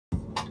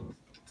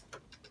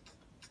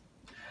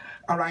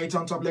All right,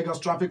 on top Lagos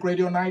Traffic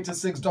Radio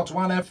 96.1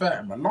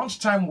 FM.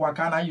 Lunchtime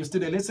Wakana, you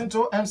still listen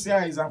to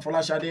MCIs and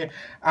Folashade.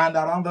 And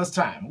around this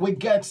time, we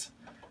get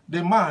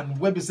the man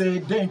where we say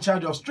they in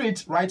charge of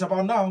street right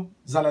about now,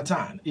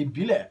 Zlatan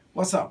Ibile.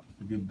 What's up?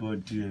 Good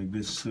body,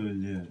 good soul,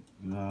 yeah.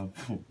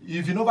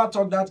 If you never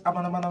talk that,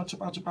 Abanamana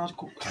Chupa.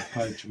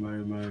 Kapai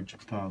Chumari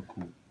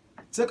Chupaku.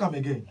 Say come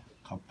again.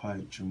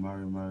 Kapai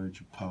Chumari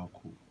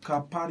Chupaku.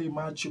 Kapari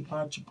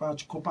Chupa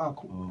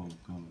Chupaku. Oh,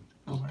 God.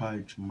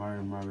 Kapai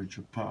Chumari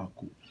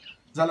Chupaku.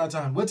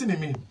 Zlatan, what do you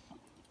mean?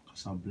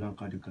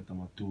 Casablanca de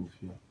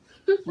Catamatofia.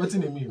 What do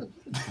you mean?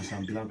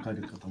 Casablanca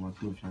de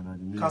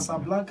Catamatofia.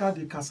 Casablanca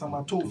de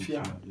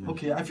Casamatofia.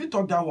 Okay, I feel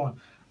talk that one.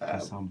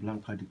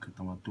 Casablanca de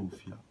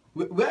Catamatofia.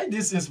 Where did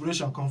this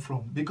inspiration come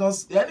from?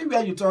 Because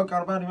anywhere you talk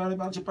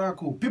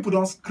about people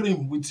don't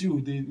scream with you.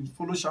 They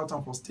follow shout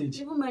out for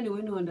stage. Even when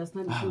you don't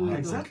understand it.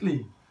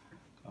 Exactly.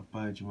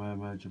 Kapai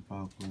Chumari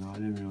Chupaku. Now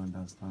only me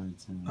understand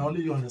it.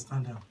 Only you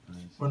understand that.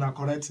 Yes. When I'm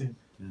correcting.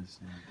 Yes,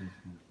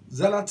 definitely.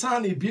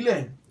 Zlatan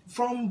Ibile,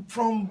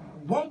 from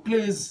one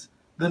place,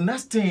 the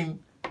next thing,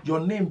 your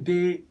name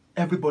they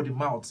everybody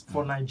mouth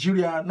for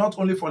Nigeria, not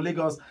only for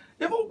Lagos.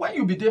 Even when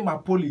you became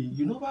Mapoli,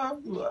 you know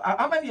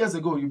how many years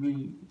ago you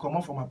be come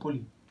on from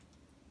Mapoli?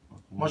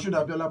 Moshood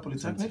Abiola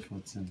Polytechnic?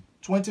 2014.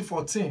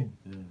 2014?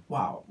 Yeah.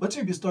 Wow. What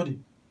you be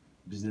studying?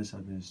 Business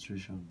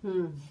administration.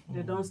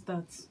 They don't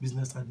start.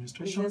 Business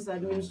administration? Business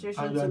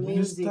administration and to you're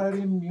music.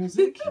 administering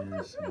music?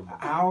 Yes.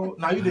 How?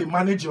 Now you they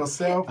manage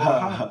yourself? Or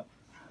how?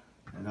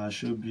 And I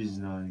show business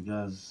now, you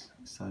guys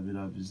sabi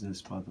that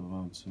business part of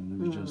them too,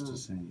 maybe just to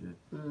sing it.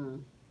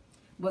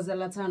 But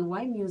Zlatan,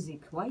 why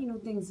music? Why you know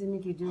things that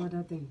make you do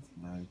other things?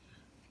 Like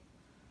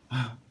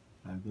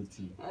good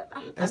thing.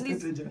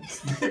 Estate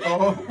agents.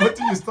 Or what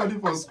do you study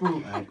for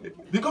school?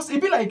 Because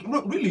it be like,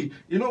 really,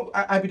 you know,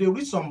 I be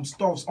read some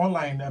stuffs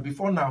online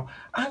before now,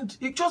 and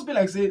it just be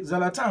like, say,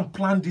 Zlatan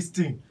planned this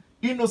thing.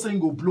 He no saying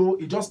go blow,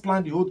 he just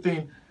planned the whole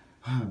thing.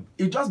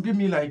 It just be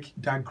me like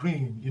that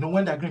green, you know,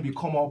 when that green be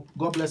come up,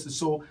 God bless it.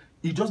 So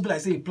it just be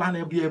like say plan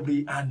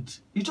every and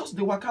it just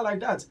be waka like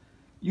that.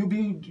 You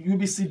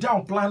be sit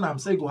down, plan and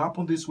say it go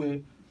happen this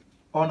way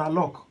on a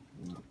lock.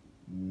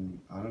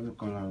 I don't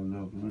call it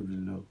love, not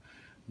the love,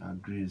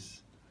 not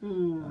grace.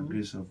 The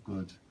grace of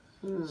God.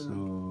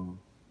 So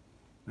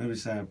maybe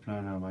say I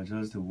plan I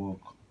just the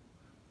work.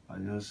 I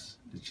just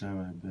try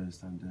my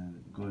best and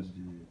then God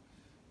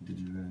did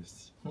the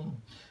rest.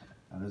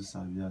 I just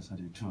sabi as I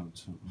dey drum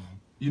too.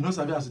 You know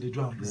sabi as the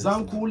drum. Yes,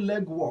 Zanku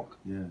leg walk.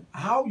 Yeah.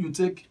 How you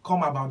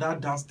come about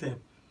that dance step?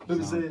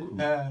 Maybe say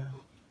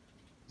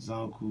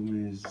Zanku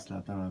means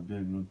Zlatan, I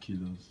beg no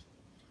kill us.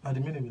 At the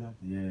meaning with that.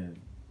 Yeah.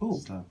 Oh,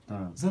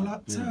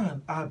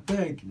 Zlatan, I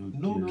beg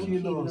no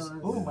kill us.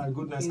 Oh my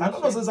goodness. I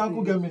don't know say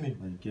Zanku get meaning.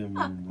 I get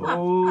meaning.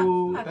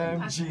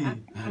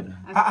 OMG.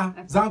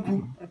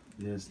 Zanku.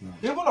 Yes, now.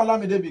 Even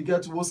Olamide be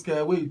get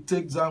Woske where you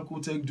take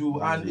Zanku, take do,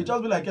 and it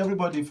just be like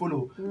everybody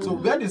follow. So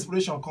where the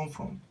inspiration come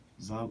from?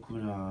 Zanku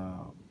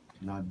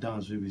na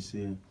dance where we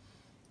say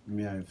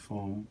me I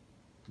form,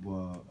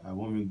 but I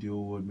won't make the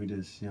whole world make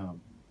them see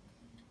am.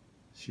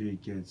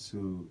 Shake it.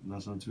 So now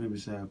something maybe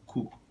say I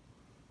cook.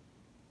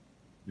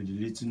 With the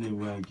little name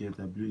where I get,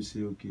 I believe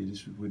say okay,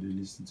 these people they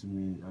listen to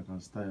me, I can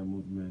start a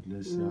movement,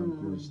 let's see how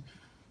it goes.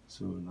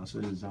 So that's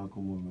where the Zanku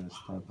movement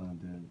start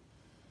and then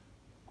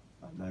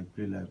like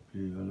play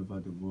all over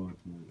the world.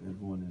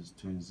 Everyone is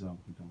doing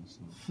Zanku dance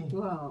now.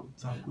 Wow.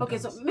 Zanku Okay,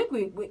 dance. so make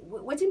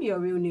what be your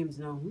real names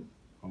now?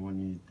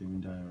 Amoni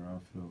Temidai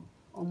Raphael.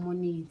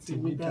 Omoni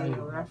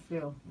Timidayo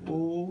Raphael.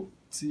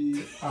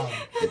 OTR.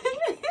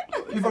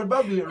 If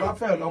I'd be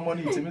Raphael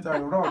Omoni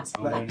Timidayo Rots,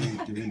 like Amoni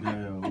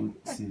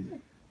Temidai OT.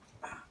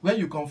 where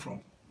you come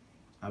from?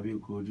 I be a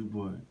Koju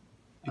boy.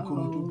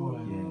 Ikorodu boy.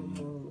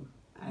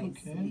 I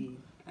see.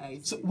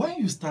 So when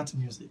you start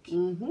music?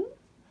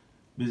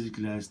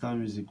 Basically, I start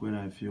music when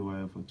I feel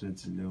wired for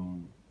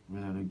 2011.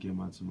 When I don't get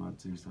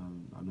mathematics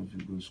and I don't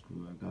feel go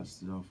school, I got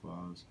sit down for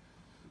hours.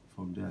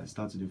 From there, I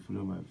started to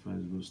follow my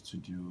friends, go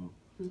studio.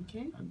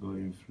 Okay. I got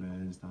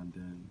influenced and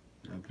then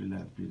I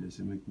play. They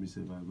say make me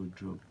say if I go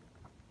drop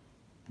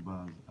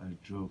bars, I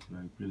drop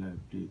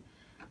play.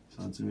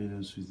 Something made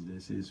them sweet. They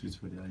say sweet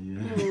for their ear.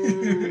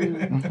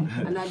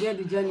 And I get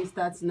the journey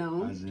starts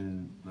now. As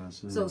in,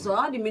 So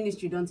how the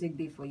ministry don't take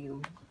day for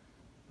you?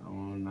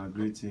 I'm on a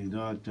great thing. It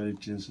don't actually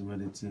change so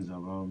many things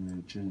about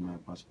me, change my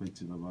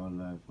perspective about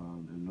life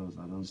and a lot.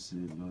 I don't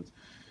see a lot.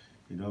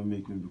 It don't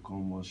make me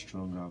become more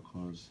stronger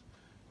because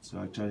to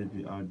actually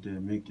be out there,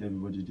 make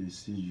everybody they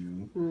see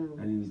you.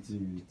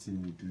 Anything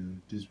you do,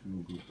 these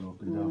people go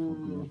talk, either for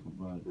good or for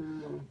bad.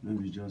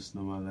 Maybe just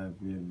normal life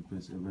where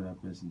every other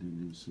person they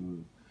live. So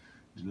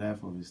the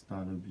life of a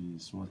star will be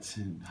small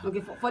thing.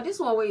 Okay, for this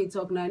one where you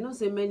talk now, I know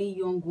say many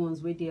young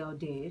ones where they out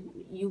there,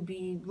 you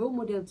be role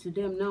model to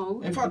them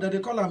now. In fact, they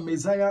call her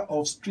Messiah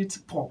of street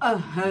pop.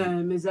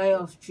 Messiah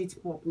of street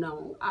pop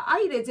now. How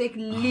you they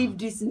leave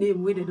this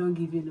name where they don't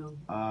give you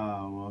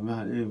now? Well, man,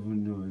 I don't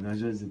even know. I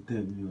just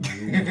tell you.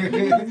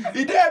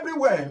 It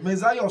everywhere.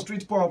 Messiah of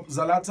street pop,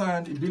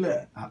 Zlatan,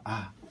 Ibile.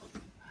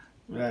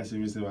 When I say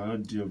myself, I'm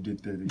not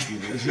de-updated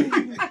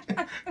again.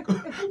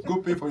 Go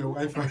pay for your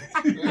Wi-Fi.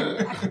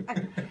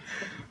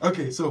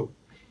 Okay, so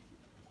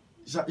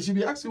she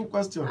be asking you a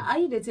question. Are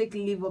you they take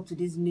live up to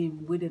this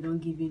name where they don't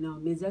give you now?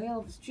 Messiah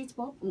of street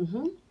pop?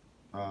 Mm-hmm.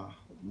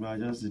 I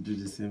just do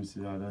the same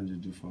thing I don't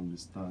do from the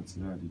start.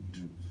 You know, they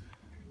do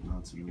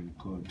now to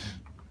record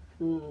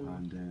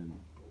and then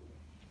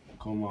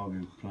come out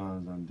with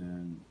plans, and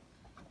then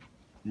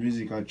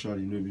music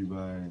actually be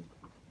by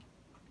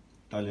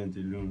talent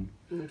alone.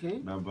 Okay.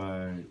 Now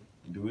by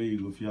the way you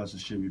go feel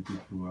associate with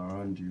people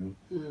around you,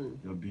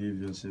 your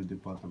behavior, self the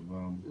part of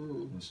your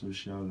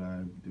social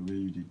life, the way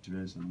you did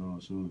dress and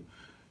all. So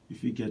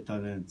if you get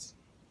talent,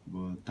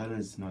 but talent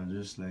is not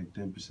just like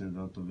 10%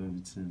 out of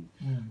everything.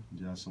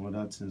 There are some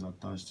other things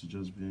attached to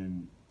just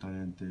being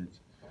talented,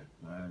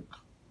 like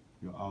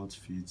your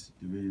outfit,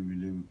 the way you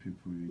relate with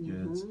people, you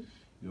get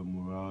your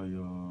morale,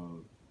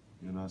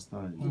 you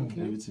understand?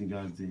 Everything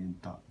got the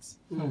intact.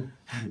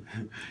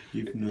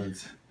 If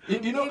not,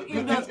 You know,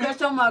 if there's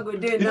question mark go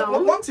there you now.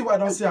 know, one thing I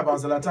don't say about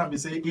Zlatan, they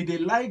say if they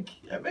like,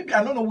 maybe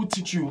I don't know who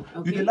teach you.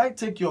 Okay. If they like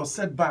take your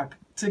setback,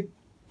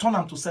 turn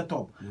them to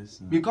setup. yes,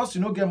 Because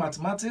you know get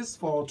mathematics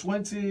for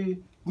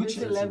 2011.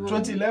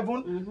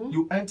 2011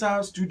 you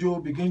enter studio,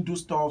 begin do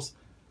stuffs,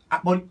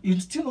 but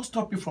it still not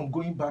stop you from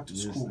going back to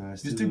school. I You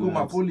still go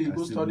Mapoli,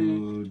 go study.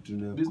 Go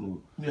junior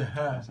school.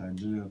 Yeah. As I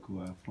junior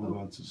school, I fall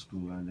back to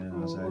school, and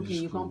then as I Okay, do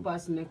you school. can't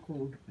pass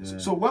Neko. Yeah.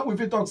 So when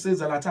we talk say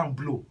Zlatan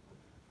blow,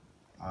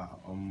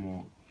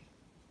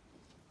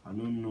 I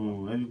don't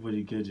know.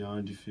 Everybody get their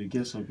own different.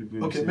 Get some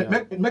people. okay,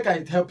 say, make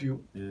I help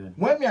you. yeah.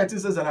 When me I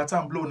think say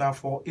Zlatan blow now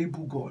for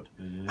Able God,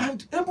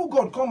 and Able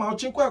God come out,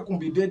 Chinkwa can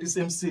be there the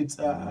same seat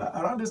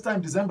around this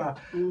time December,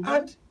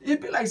 and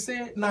it be like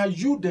say now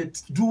you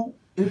that do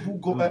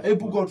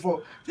Able God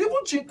for even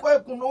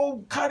Chinkwa can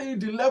no carry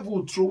the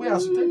level throw away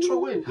as you take throw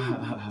away.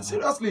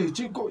 Seriously,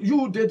 Chinko,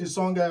 you did the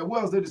song. Who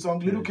else did the song?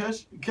 Little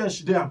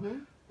Cash there,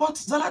 but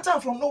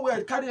Zlatan from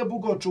nowhere carry Able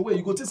God throw away.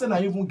 You go to say now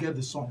even get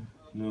the song.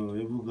 No,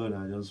 Able God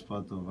are just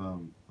part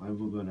of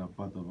Able God are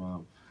part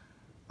of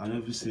I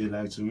never say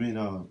like to me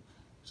now.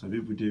 Some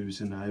people they will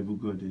say na Able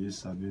God they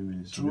just sabi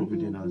me. Some people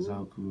they na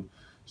Zanku.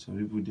 Some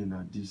people they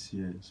na this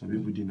year. Some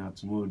people they na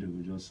tomorrow they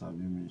will just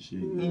sabi me.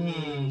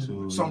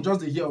 So Some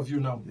just the hear of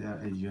you now.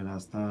 yeah, you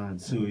understand.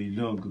 So you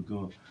don't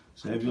go.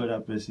 So every other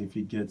person if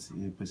he gets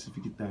in a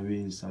specific time where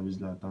he service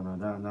Zlatan,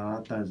 and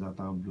that time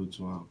Zlatan blow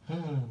to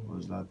him. But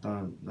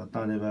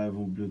Zlatan never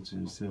even blow to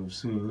himself.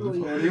 So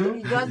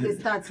You just the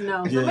start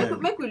now. So Yeah.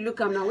 make we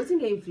look up now. What's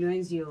they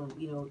influence your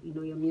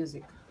your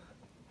music?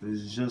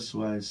 it's just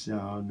why I see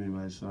around me,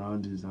 my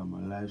surroundings and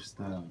my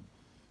lifestyle.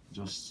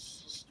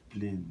 Just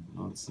plain,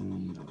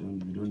 nothing.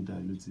 We don't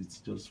dilute it.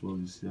 Just what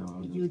we see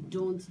around You us.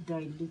 don't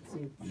dilute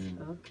it.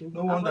 Yeah. Okay.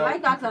 No I wonder- would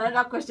like to ask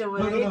another question.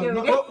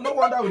 No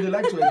wonder would they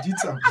like to edit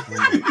them.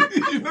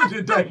 You know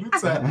they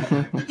dilute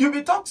them. You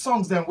be talk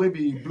songs then where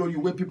be blow you,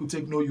 where people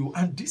take know you.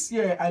 And this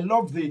year I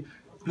love the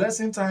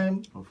blessing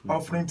time,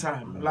 offering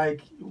time.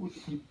 Like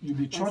you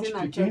be church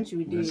picking.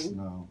 Yes,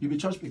 now. You be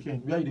church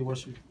picking. Where you dey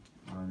worship?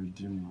 I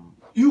redeem now.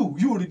 You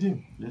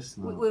redeem. Yes,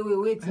 now.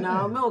 Wait.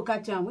 Now, me will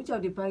catch him. Which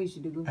of the parish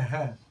should they go?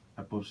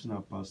 I popsi na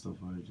pastor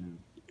for redeem.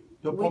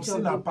 Your Which popsi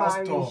of na the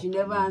parish? pastor. You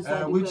never answered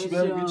the Which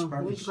question.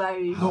 parish? Which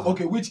parish? No,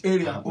 okay, which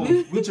area? Oh,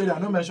 which area?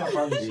 No mention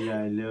parish.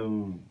 Area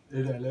 11.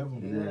 Area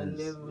 11.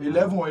 Yes.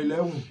 11 or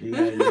 11.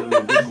 Area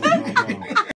 11.